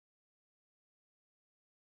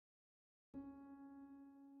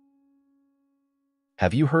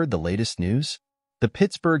Have you heard the latest news? The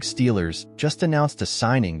Pittsburgh Steelers just announced a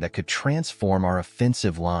signing that could transform our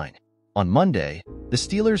offensive line. On Monday, the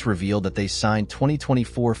Steelers revealed that they signed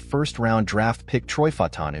 2024 first-round draft pick Troy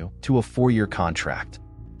Fautanu to a 4-year contract.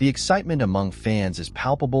 The excitement among fans is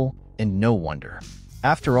palpable, and no wonder.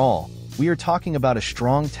 After all, we are talking about a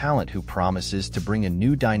strong talent who promises to bring a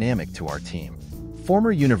new dynamic to our team.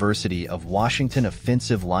 Former University of Washington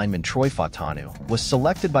offensive lineman Troy Fautanu was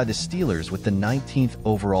selected by the Steelers with the 19th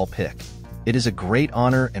overall pick. It is a great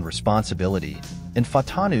honor and responsibility, and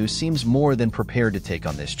Fautanu seems more than prepared to take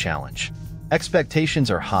on this challenge.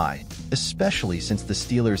 Expectations are high, especially since the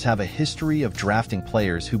Steelers have a history of drafting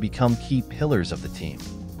players who become key pillars of the team.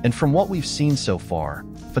 And from what we've seen so far,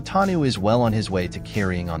 Fautanu is well on his way to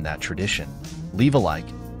carrying on that tradition. Leave a like,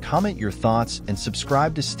 comment your thoughts, and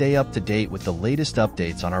subscribe to stay up to date with the latest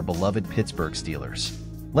updates on our beloved Pittsburgh Steelers.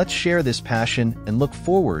 Let's share this passion and look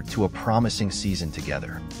forward to a promising season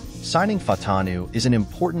together. Signing Fautanu is an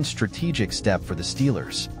important strategic step for the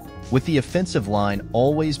Steelers. With the offensive line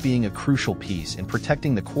always being a crucial piece in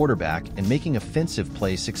protecting the quarterback and making offensive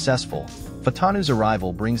plays successful, Fautanu's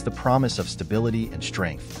arrival brings the promise of stability and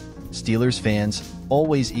strength. Steelers fans,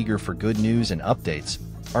 always eager for good news and updates,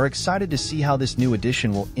 are excited to see how this new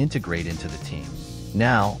addition will integrate into the team.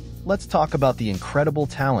 Now, let's talk about the incredible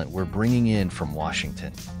talent we're bringing in from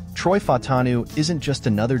Washington. Troy Fautanu isn't just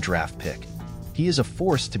another draft pick. He is a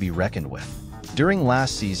force to be reckoned with. During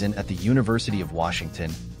last season at the University of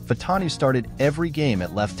Washington, Fautanu started every game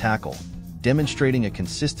at left tackle, demonstrating a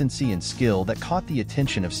consistency and skill that caught the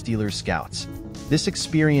attention of Steelers scouts. This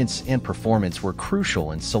experience and performance were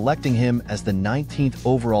crucial in selecting him as the 19th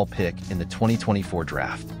overall pick in the 2024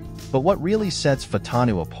 draft. But what really sets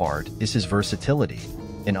Fautanu apart is his versatility.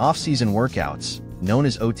 In off-season workouts, known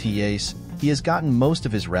as OTAs, he has gotten most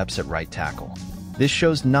of his reps at right tackle. This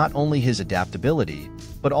shows not only his adaptability,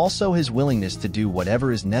 but also his willingness to do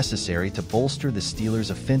whatever is necessary to bolster the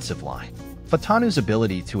Steelers' offensive line. Fautanu's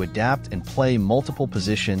ability to adapt and play multiple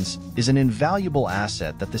positions is an invaluable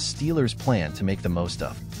asset that the Steelers plan to make the most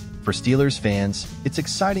of. For Steelers fans, it's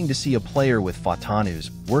exciting to see a player with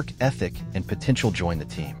Fautanu's work ethic and potential join the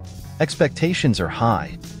team. Expectations are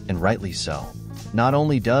high, and rightly so. Not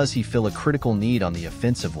only does he fill a critical need on the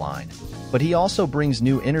offensive line, but he also brings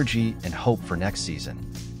new energy and hope for next season.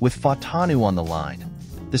 With Fautanu on the line,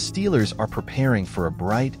 the Steelers are preparing for a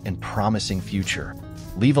bright and promising future.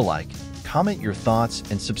 Leave a like, comment your thoughts,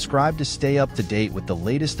 and subscribe to stay up to date with the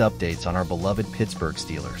latest updates on our beloved Pittsburgh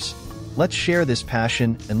Steelers. Let's share this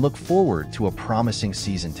passion and look forward to a promising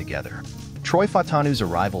season together. Troy Fautanu's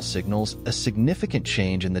arrival signals a significant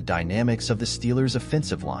change in the dynamics of the Steelers'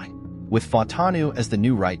 offensive line. With Fautanu as the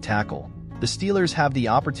new right tackle, the Steelers have the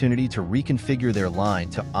opportunity to reconfigure their line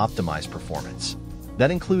to optimize performance.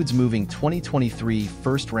 That includes moving 2023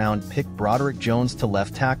 first-round pick Broderick Jones to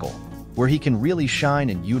left tackle, where he can really shine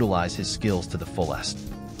and utilize his skills to the fullest.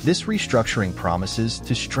 This restructuring promises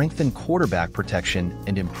to strengthen quarterback protection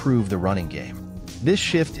and improve the running game. This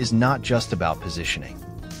shift is not just about positioning.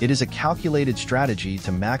 It is a calculated strategy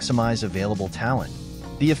to maximize available talent.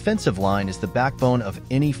 The offensive line is the backbone of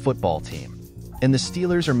any football team, and the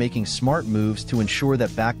Steelers are making smart moves to ensure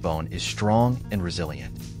that backbone is strong and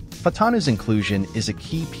resilient. Fautanu's inclusion is a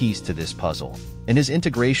key piece to this puzzle, and his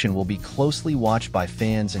integration will be closely watched by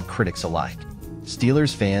fans and critics alike.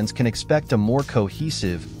 Steelers fans can expect a more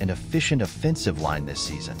cohesive and efficient offensive line this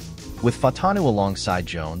season. With Fautanu alongside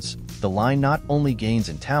Jones, the line not only gains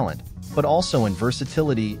in talent, but also in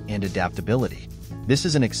versatility and adaptability. This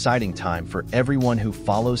is an exciting time for everyone who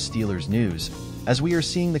follows Steelers news, as we are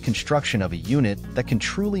seeing the construction of a unit that can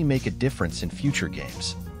truly make a difference in future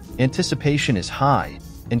games. Anticipation is high,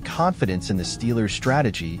 and confidence in the Steelers'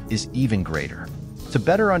 strategy is even greater. To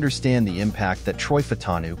better understand the impact that Troy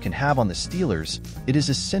Fautanu can have on the Steelers, it is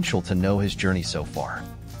essential to know his journey so far.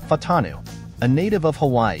 Fautanu, a native of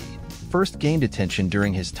Hawaii, first gained attention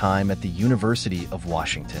during his time at the University of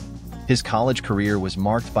Washington. His college career was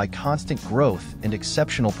marked by constant growth and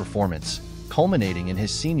exceptional performance, culminating in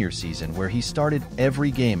his senior season where he started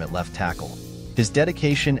every game at left tackle. His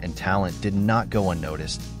dedication and talent did not go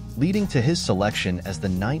unnoticed, leading to his selection as the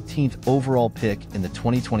 19th overall pick in the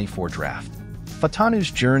 2024 draft.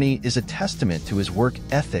 Fautanu's journey is a testament to his work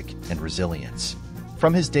ethic and resilience.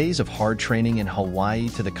 From his days of hard training in Hawaii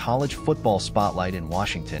to the college football spotlight in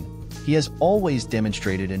Washington, he has always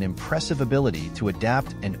demonstrated an impressive ability to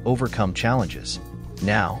adapt and overcome challenges.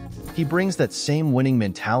 Now, he brings that same winning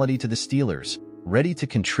mentality to the Steelers, ready to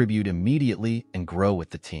contribute immediately and grow with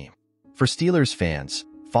the team. For Steelers fans,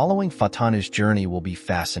 following Fautanu's journey will be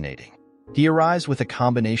fascinating. He arrives with a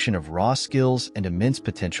combination of raw skills and immense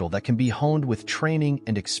potential that can be honed with training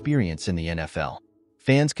and experience in the NFL.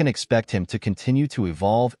 Fans can expect him to continue to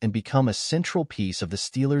evolve and become a central piece of the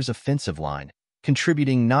Steelers' offensive line,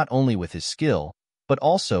 contributing not only with his skill, but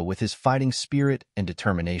also with his fighting spirit and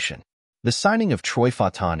determination. The signing of Troy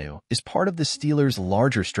Fautanu is part of the Steelers'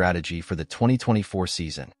 larger strategy for the 2024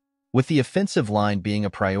 season. With the offensive line being a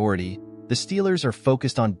priority, the Steelers are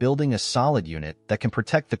focused on building a solid unit that can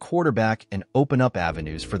protect the quarterback and open up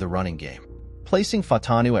avenues for the running game. Placing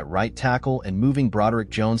Fautanu at right tackle and moving Broderick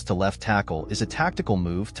Jones to left tackle is a tactical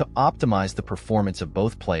move to optimize the performance of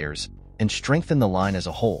both players and strengthen the line as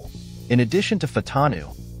a whole. In addition to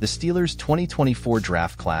Fautanu, the Steelers' 2024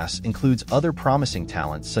 draft class includes other promising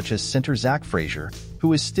talents such as center Zach Frazier,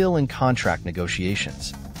 who is still in contract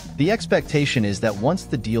negotiations. The expectation is that once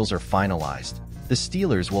the deals are finalized, the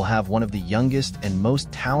Steelers will have one of the youngest and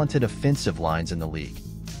most talented offensive lines in the league.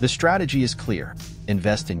 The strategy is clear: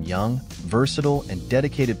 invest in young, versatile, and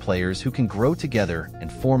dedicated players who can grow together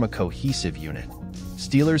and form a cohesive unit.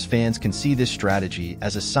 Steelers fans can see this strategy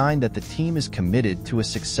as a sign that the team is committed to a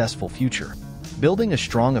successful future. Building a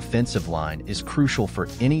strong offensive line is crucial for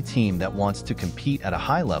any team that wants to compete at a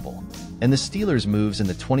high level, and the Steelers' moves in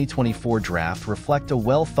the 2024 draft reflect a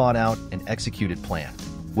well-thought-out and executed plan.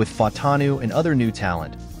 With Fautanu and other new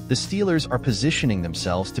talent, the Steelers are positioning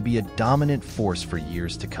themselves to be a dominant force for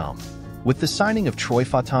years to come. With the signing of Troy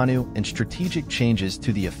Fautanu and strategic changes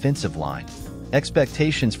to the offensive line,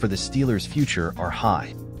 expectations for the Steelers' future are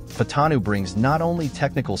high. Fautanu brings not only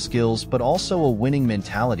technical skills but also a winning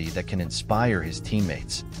mentality that can inspire his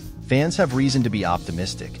teammates. Fans have reason to be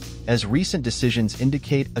optimistic, as recent decisions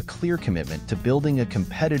indicate a clear commitment to building a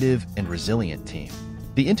competitive and resilient team.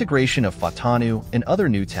 The integration of Fautanu and other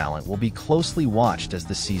new talent will be closely watched as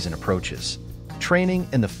the season approaches. Training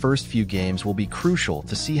in the first few games will be crucial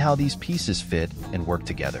to see how these pieces fit and work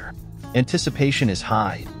together. Anticipation is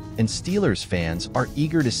high, and Steelers fans are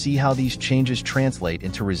eager to see how these changes translate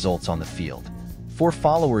into results on the field. For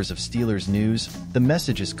followers of Steelers news, the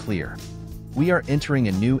message is clear. We are entering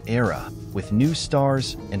a new era with new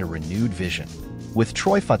stars and a renewed vision. With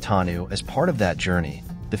Troy Fautanu as part of that journey,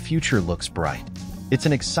 the future looks bright. It's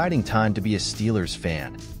an exciting time to be a Steelers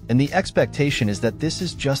fan, and the expectation is that this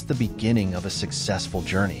is just the beginning of a successful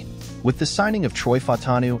journey. With the signing of Troy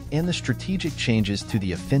Fautanu and the strategic changes to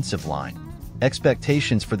the offensive line,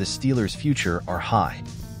 expectations for the Steelers' future are high.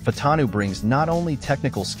 Fautanu brings not only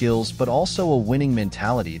technical skills but also a winning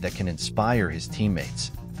mentality that can inspire his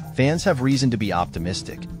teammates. Fans have reason to be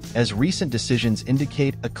optimistic, as recent decisions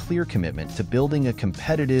indicate a clear commitment to building a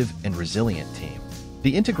competitive and resilient team.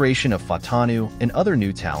 The integration of Fautanu and other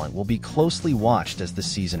new talent will be closely watched as the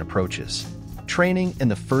season approaches. Training in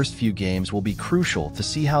the first few games will be crucial to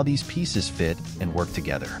see how these pieces fit and work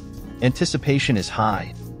together. Anticipation is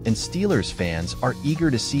high, and Steelers fans are eager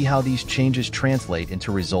to see how these changes translate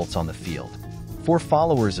into results on the field. For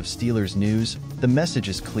followers of Steelers news, the message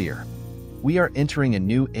is clear. We are entering a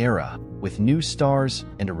new era with new stars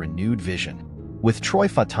and a renewed vision. With Troy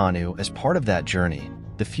Fautanu as part of that journey,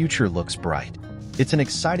 the future looks bright. It's an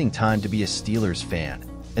exciting time to be a Steelers fan,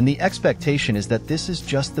 and the expectation is that this is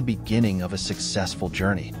just the beginning of a successful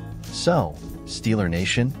journey. So, Steeler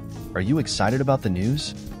Nation, are you excited about the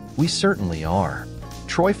news? We certainly are.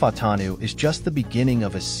 Troy Fautanu is just the beginning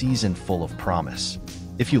of a season full of promise.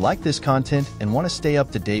 If you like this content and want to stay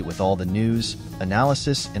up to date with all the news,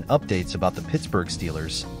 analysis, and updates about the Pittsburgh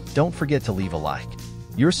Steelers, don't forget to leave a like.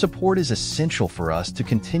 Your support is essential for us to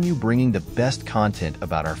continue bringing the best content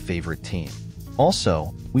about our favorite team.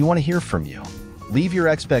 Also, we want to hear from you. Leave your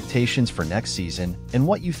expectations for next season and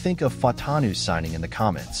what you think of Fautanu's signing in the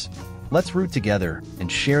comments. Let's root together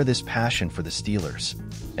and share this passion for the Steelers.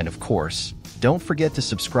 And of course, don't forget to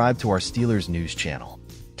subscribe to our Steelers news channel.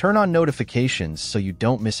 Turn on notifications so you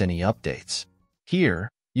don't miss any updates. Here,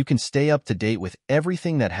 you can stay up to date with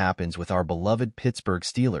everything that happens with our beloved Pittsburgh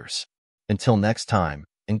Steelers. Until next time,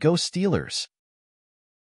 and go Steelers!